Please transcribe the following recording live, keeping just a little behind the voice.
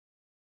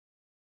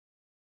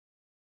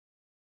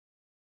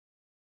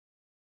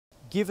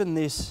Given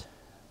this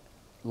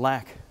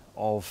lack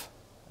of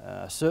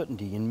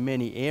certainty in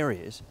many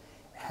areas,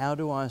 how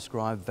do I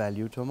ascribe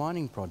value to a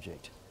mining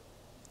project?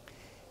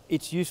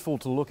 It's useful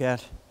to look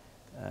at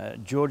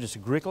Georgius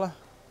Agricola,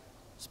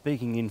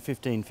 speaking in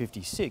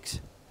 1556,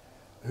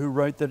 who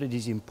wrote that it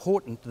is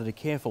important that a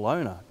careful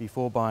owner,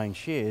 before buying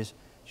shares,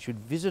 should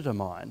visit a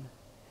mine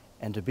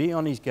and to be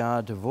on his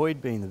guard to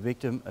avoid being the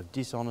victim of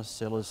dishonest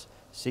sellers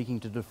seeking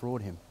to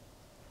defraud him.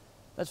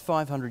 That's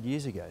 500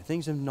 years ago.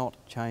 Things have not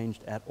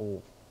changed at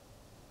all.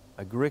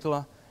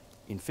 Agricola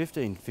in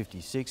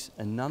 1556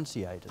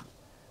 enunciated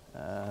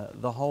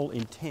the whole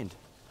intent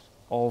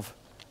of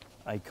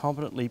a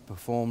competently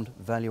performed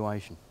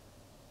valuation.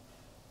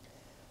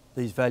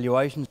 These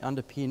valuations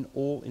underpin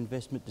all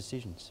investment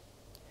decisions.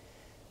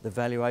 The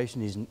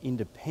valuation is an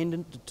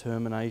independent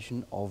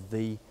determination of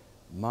the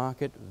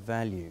market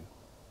value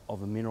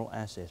of a mineral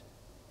asset.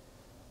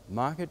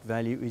 Market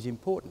value is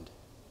important.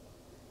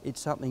 It's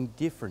something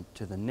different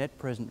to the net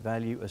present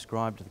value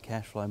ascribed to the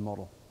cash flow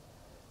model.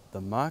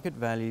 The market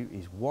value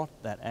is what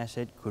that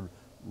asset could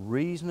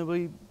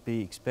reasonably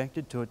be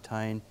expected to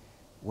attain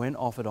when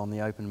offered on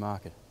the open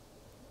market.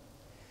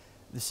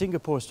 The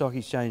Singapore Stock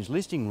Exchange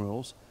listing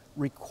rules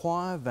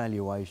require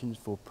valuations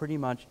for pretty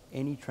much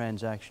any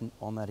transaction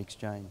on that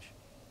exchange.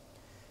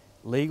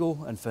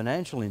 Legal and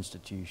financial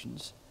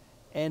institutions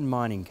and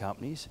mining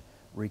companies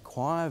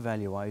require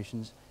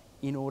valuations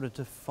in order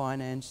to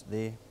finance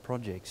their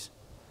projects.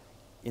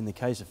 In the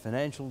case of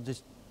financial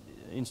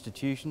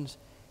institutions,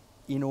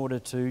 in order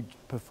to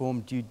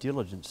perform due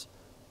diligence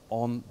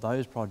on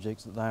those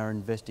projects that they are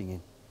investing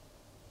in.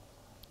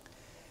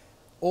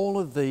 All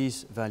of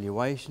these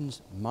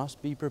valuations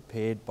must be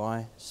prepared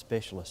by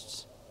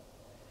specialists.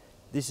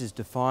 This is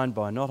defined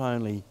by not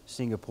only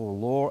Singapore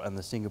law and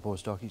the Singapore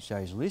Stock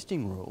Exchange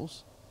listing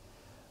rules,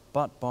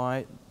 but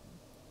by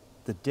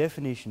the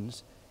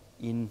definitions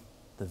in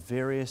the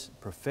various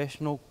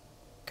professional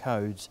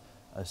codes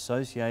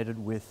associated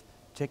with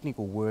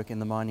technical work in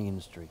the mining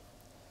industry.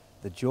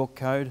 The JORC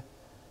code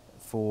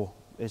for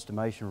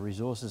estimation of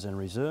resources and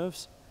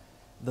reserves,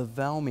 the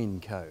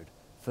VALMIN code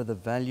for the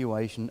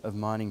valuation of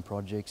mining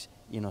projects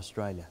in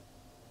Australia.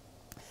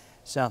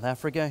 South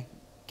Africa,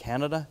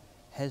 Canada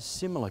has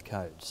similar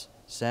codes,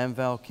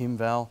 SAMVAL,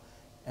 KIMVAL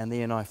and the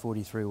NI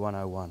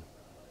 43101.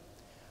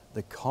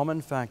 The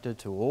common factor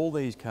to all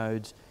these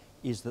codes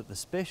is that the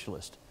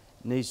specialist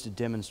needs to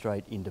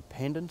demonstrate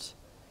independence,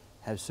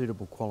 have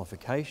suitable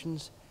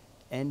qualifications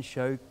and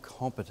show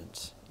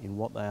competence in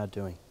what they are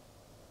doing.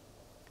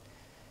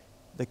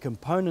 The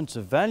components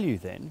of value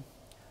then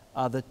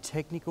are the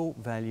technical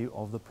value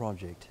of the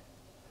project.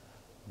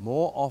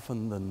 More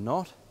often than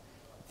not,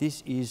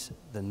 this is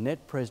the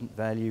net present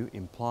value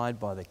implied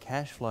by the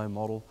cash flow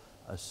model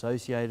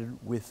associated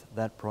with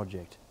that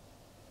project.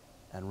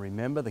 And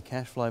remember, the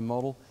cash flow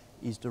model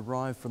is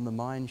derived from the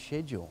mine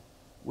schedule,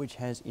 which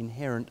has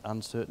inherent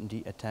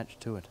uncertainty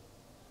attached to it.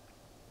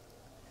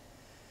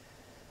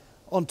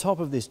 On top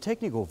of this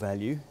technical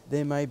value,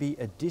 there may be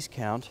a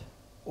discount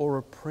or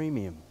a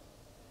premium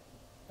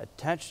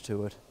attached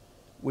to it,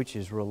 which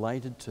is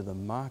related to the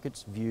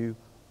market's view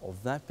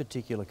of that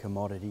particular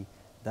commodity,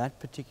 that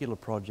particular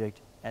project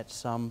at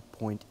some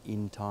point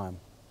in time.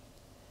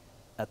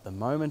 At the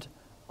moment,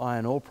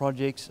 iron ore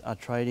projects are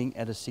trading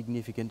at a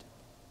significant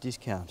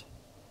discount.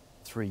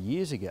 3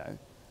 years ago,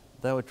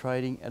 they were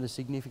trading at a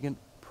significant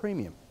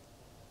premium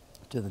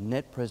to the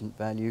net present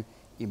value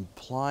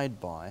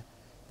implied by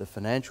the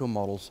financial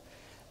models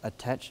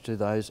attached to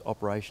those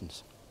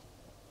operations.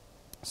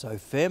 So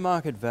fair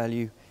market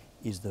value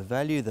is the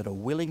value that a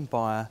willing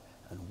buyer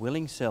and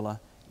willing seller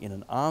in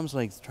an arm's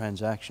length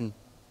transaction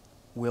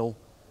will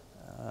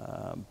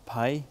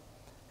pay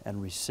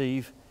and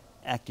receive,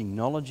 acting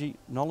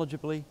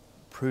knowledgeably,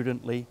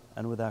 prudently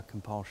and without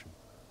compulsion,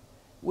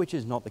 which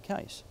is not the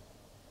case.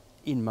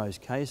 In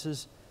most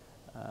cases,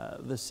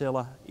 the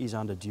seller is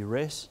under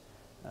duress,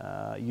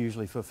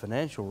 usually for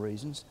financial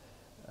reasons,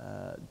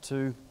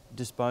 to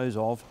dispose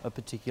of a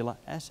particular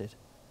asset.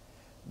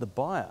 The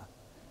buyer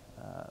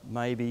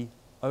may be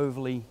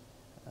overly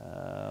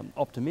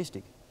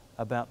optimistic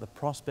about the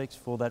prospects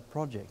for that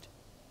project.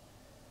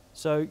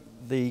 So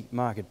the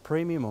market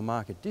premium or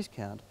market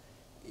discount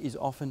is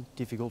often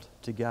difficult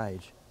to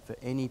gauge for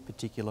any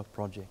particular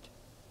project.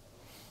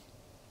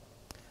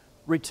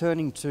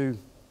 Returning to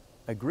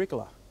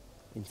Agricola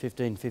in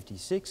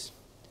 1556,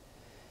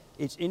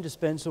 it's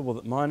indispensable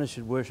that miners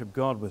should worship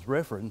God with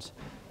reverence,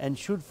 and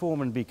should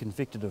foremen be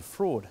convicted of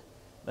fraud,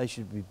 they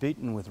should be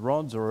beaten with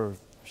rods, or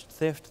of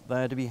theft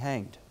they are to be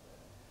hanged.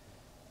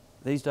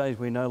 These days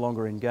we no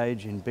longer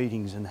engage in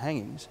beatings and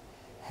hangings.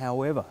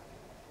 However,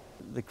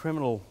 the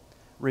criminal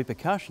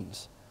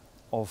repercussions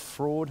of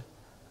fraud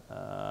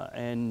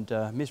and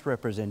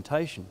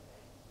misrepresentation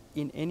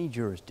in any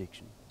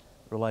jurisdiction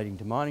relating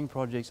to mining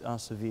projects are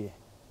severe.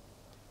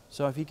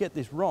 So if you get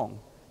this wrong,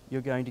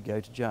 you're going to go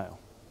to jail.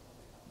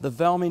 The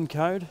VALMIN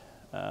code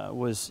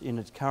was in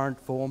its current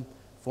form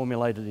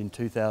formulated in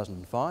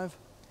 2005.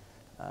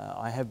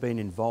 I have been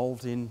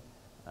involved in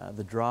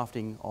the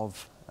drafting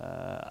of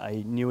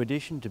a new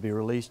edition to be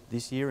released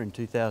this year in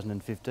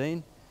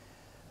 2015.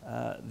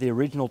 The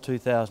original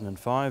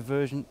 2005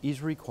 version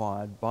is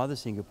required by the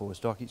Singapore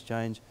Stock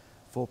Exchange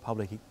for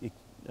public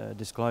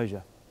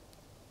disclosure.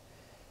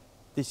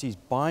 This is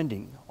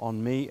binding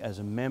on me as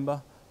a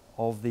member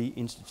of the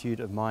Institute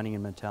of Mining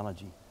and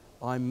Metallurgy.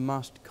 I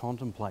must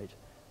contemplate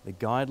the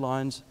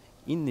guidelines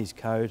in this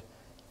code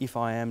if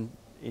I am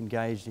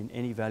engaged in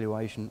any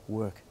valuation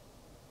work.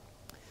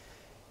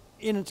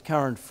 In its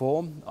current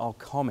form, I'll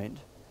comment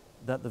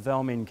that the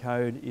VALMIN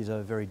code is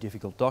a very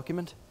difficult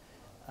document.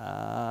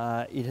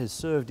 It has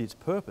served its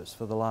purpose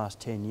for the last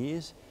 10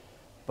 years,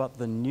 but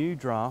the new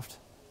draft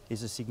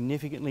is a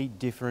significantly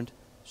different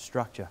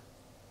structure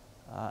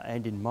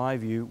and in my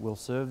view will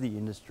serve the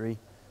industry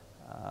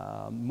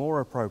more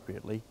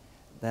appropriately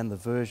than the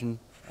version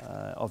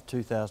of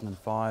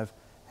 2005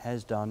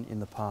 has done in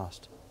the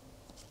past.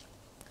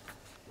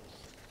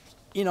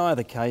 In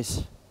either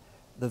case,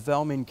 the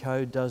VALMIN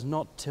code does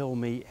not tell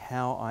me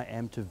how I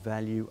am to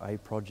value a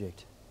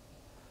project.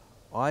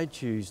 I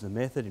choose the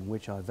method in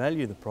which I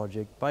value the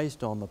project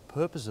based on the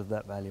purpose of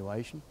that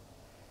valuation,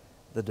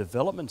 the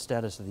development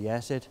status of the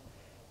asset,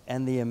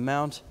 and the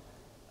amount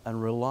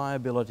and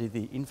reliability of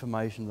the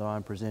information that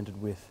I'm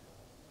presented with.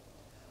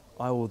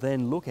 I will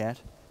then look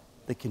at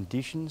the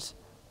conditions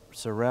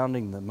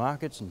surrounding the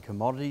markets and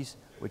commodities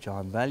which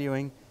I'm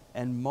valuing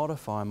and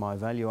modify my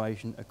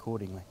valuation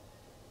accordingly.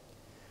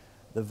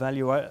 The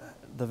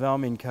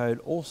VALMIN code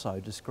also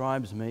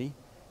describes me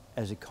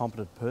as a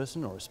competent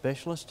person or a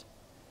specialist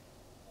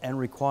and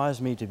requires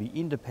me to be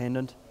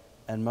independent,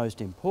 and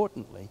most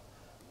importantly,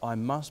 I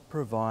must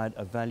provide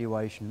a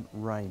valuation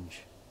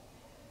range.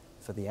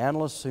 For the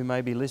analysts who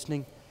may be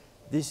listening,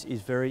 this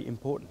is very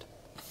important.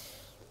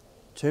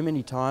 Too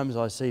many times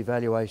I see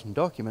valuation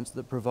documents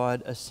that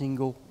provide a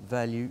single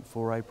value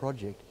for a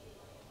project.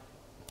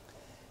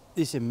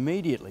 This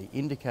immediately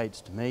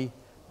indicates to me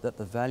that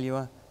the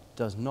valuer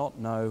does not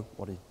know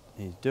what he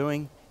is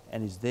doing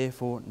and is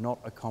therefore not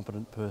a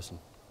competent person.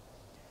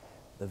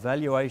 The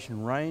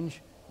valuation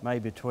range may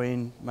be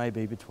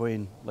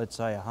between, let's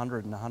say,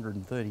 100 and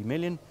 130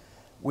 million,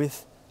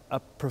 with a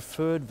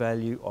preferred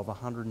value of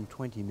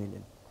 120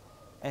 million,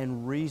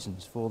 and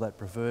reasons for that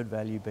preferred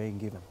value being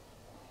given.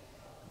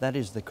 That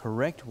is the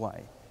correct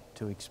way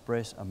to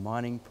express a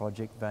mining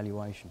project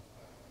valuation.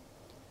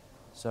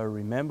 So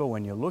remember,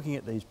 when you're looking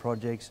at these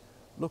projects,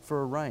 look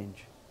for a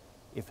range.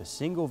 If a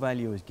single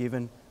value is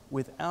given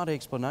without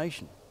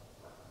explanation,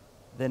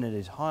 then it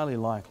is highly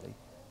likely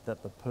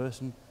that the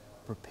person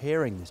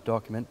preparing this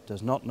document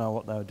does not know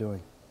what they are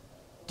doing.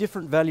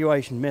 Different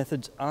valuation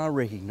methods are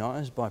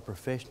recognised by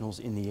professionals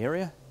in the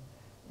area.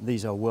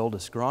 These are well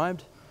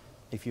described.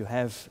 If you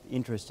have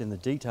interest in the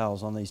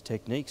details on these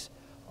techniques,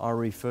 I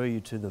refer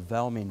you to the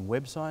VALMIN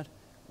website,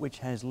 which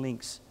has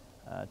links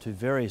to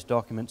various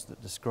documents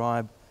that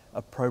describe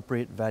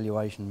appropriate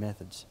valuation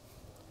methods.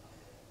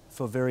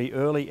 For very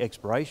early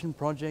exploration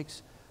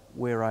projects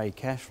where a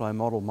cash flow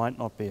model might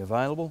not be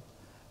available,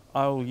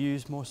 I will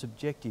use more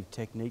subjective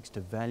techniques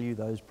to value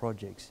those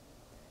projects,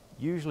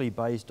 usually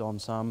based on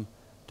some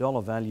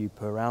dollar value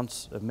per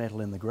ounce of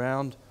metal in the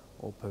ground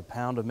or per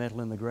pound of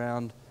metal in the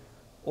ground,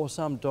 or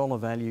some dollar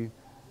value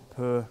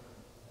per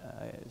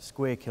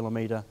square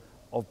kilometre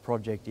of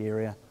project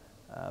area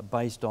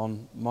based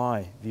on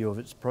my view of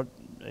its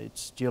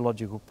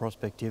geological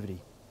prospectivity.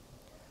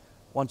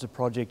 Once a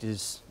project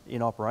is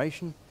in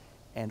operation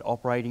and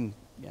operating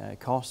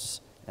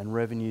costs and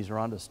revenues are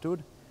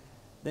understood,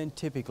 then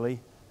typically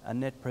a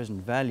net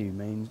present value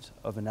means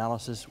of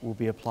analysis will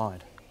be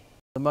applied.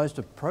 The most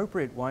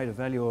appropriate way to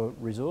value a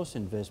resource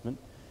investment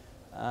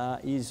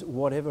is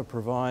whatever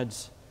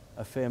provides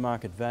a fair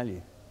market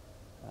value.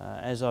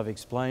 As I've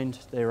explained,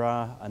 there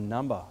are a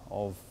number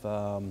of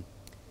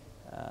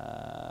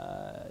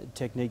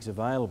techniques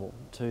available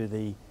to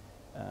the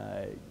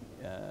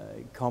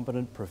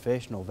competent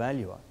professional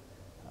valuer,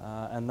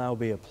 and they'll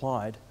be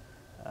applied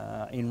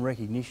in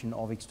recognition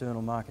of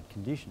external market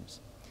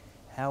conditions.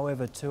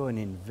 However, to an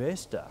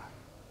investor,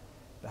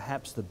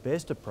 perhaps the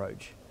best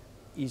approach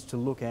is to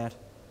look at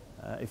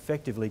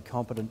effectively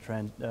comparable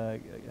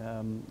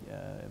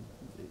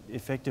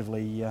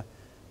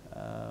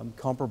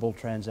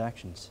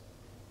transactions.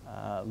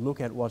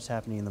 Look at what's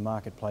happening in the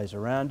marketplace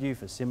around you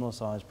for similar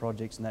sized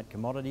projects in that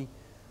commodity,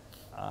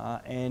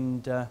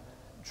 and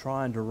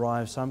try and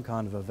derive some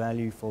kind of a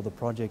value for the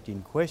project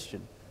in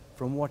question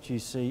from what you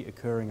see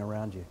occurring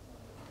around you.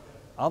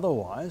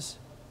 Otherwise,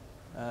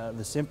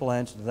 the simple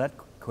answer to that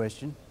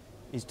question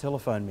is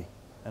telephone me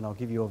and I'll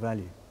give you a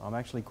value. I'm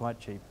actually quite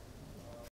cheap.